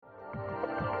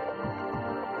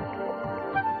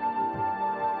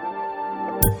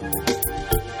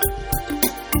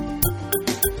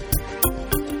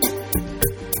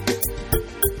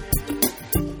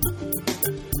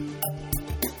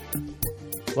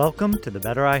Welcome to the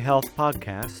Better Eye Health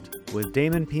Podcast with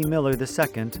Damon P. Miller II,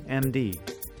 MD.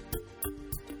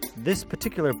 This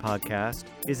particular podcast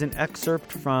is an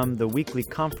excerpt from the weekly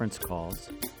conference calls.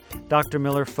 Dr.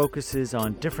 Miller focuses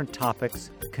on different topics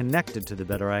connected to the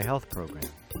Better Eye Health program.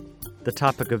 The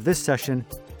topic of this session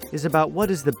is about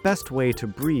what is the best way to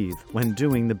breathe when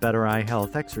doing the Better Eye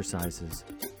Health exercises.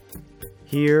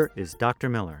 Here is Dr.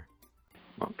 Miller.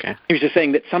 Okay. He was just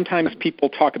saying that sometimes people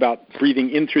talk about breathing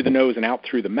in through the nose and out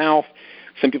through the mouth.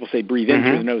 Some people say breathe in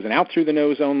through the nose and out through the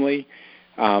nose only.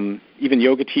 Even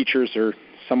yoga teachers are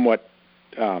somewhat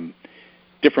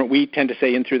different. We tend to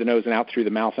say in through the nose and out through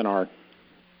the mouth in our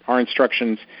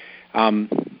instructions.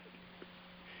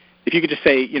 If you could just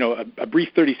say, a brief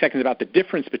 30 seconds about the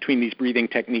difference between these breathing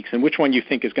techniques and which one you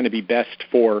think is going to be best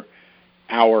for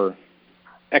our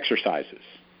exercises.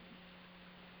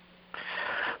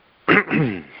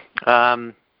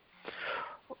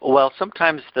 Well,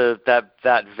 sometimes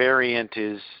that variant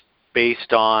is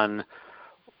based on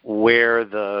where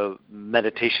the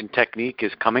meditation technique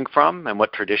is coming from and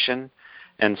what tradition.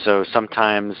 And so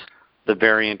sometimes the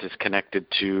variant is connected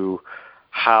to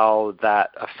how that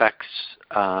affects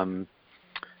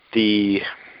the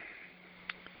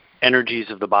energies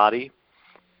of the body.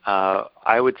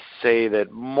 I would say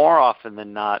that more often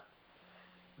than not,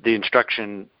 the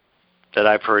instruction that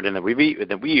I've heard and that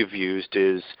we've used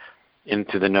is in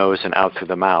through the nose and out through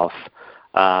the mouth.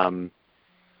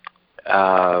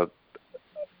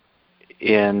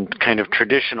 In kind of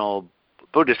traditional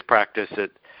Buddhist practice,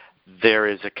 there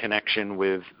is a connection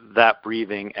with that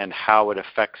breathing and how it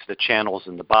affects the channels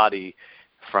in the body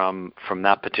from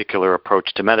that particular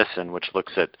approach to medicine, which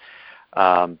looks at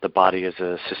the body as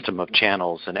a system of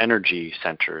channels and energy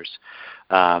centers,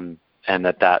 and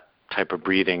that type of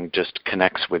breathing just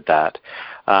connects with that.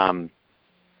 I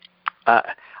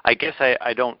guess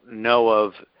I don't know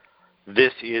of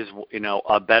this is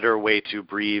a better way to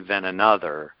breathe than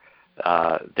another.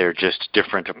 They're just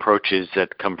different approaches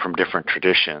that come from different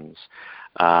traditions.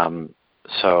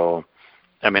 So,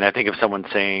 I think if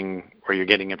someone's saying or you're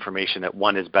getting information that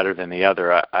one is better than the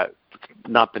other, it's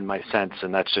not been my sense,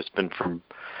 and that's just been from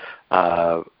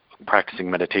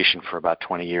practicing meditation for about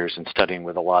 20 years and studying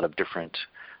with a lot of different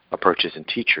approaches and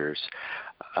teachers.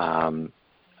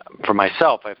 For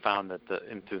myself, I found that the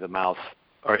in through the mouth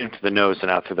or into the nose and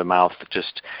out through the mouth,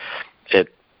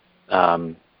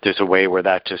 there's a way where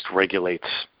that just regulates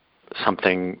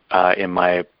something in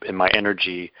my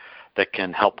energy that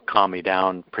can help calm me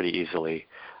down pretty easily.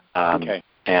 Okay.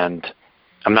 And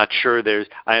I'm not sure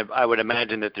I would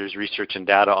imagine that there's research and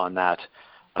data on that,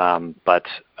 but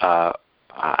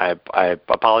I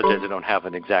apologize. I don't have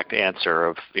an exact answer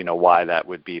of why that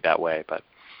would be that way. But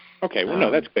okay, well,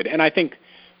 no, that's good. And I think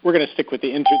we're going to stick with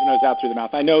the in through the nose, out through the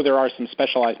mouth. I know there are some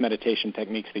specialized meditation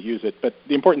techniques that use it, but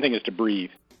the important thing is to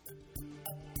breathe.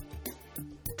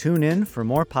 Tune in for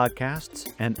more podcasts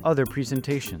and other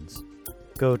presentations.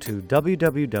 Go to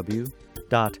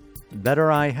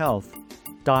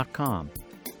www.bettereyehealth.com.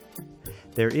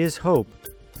 There is hope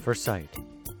for sight.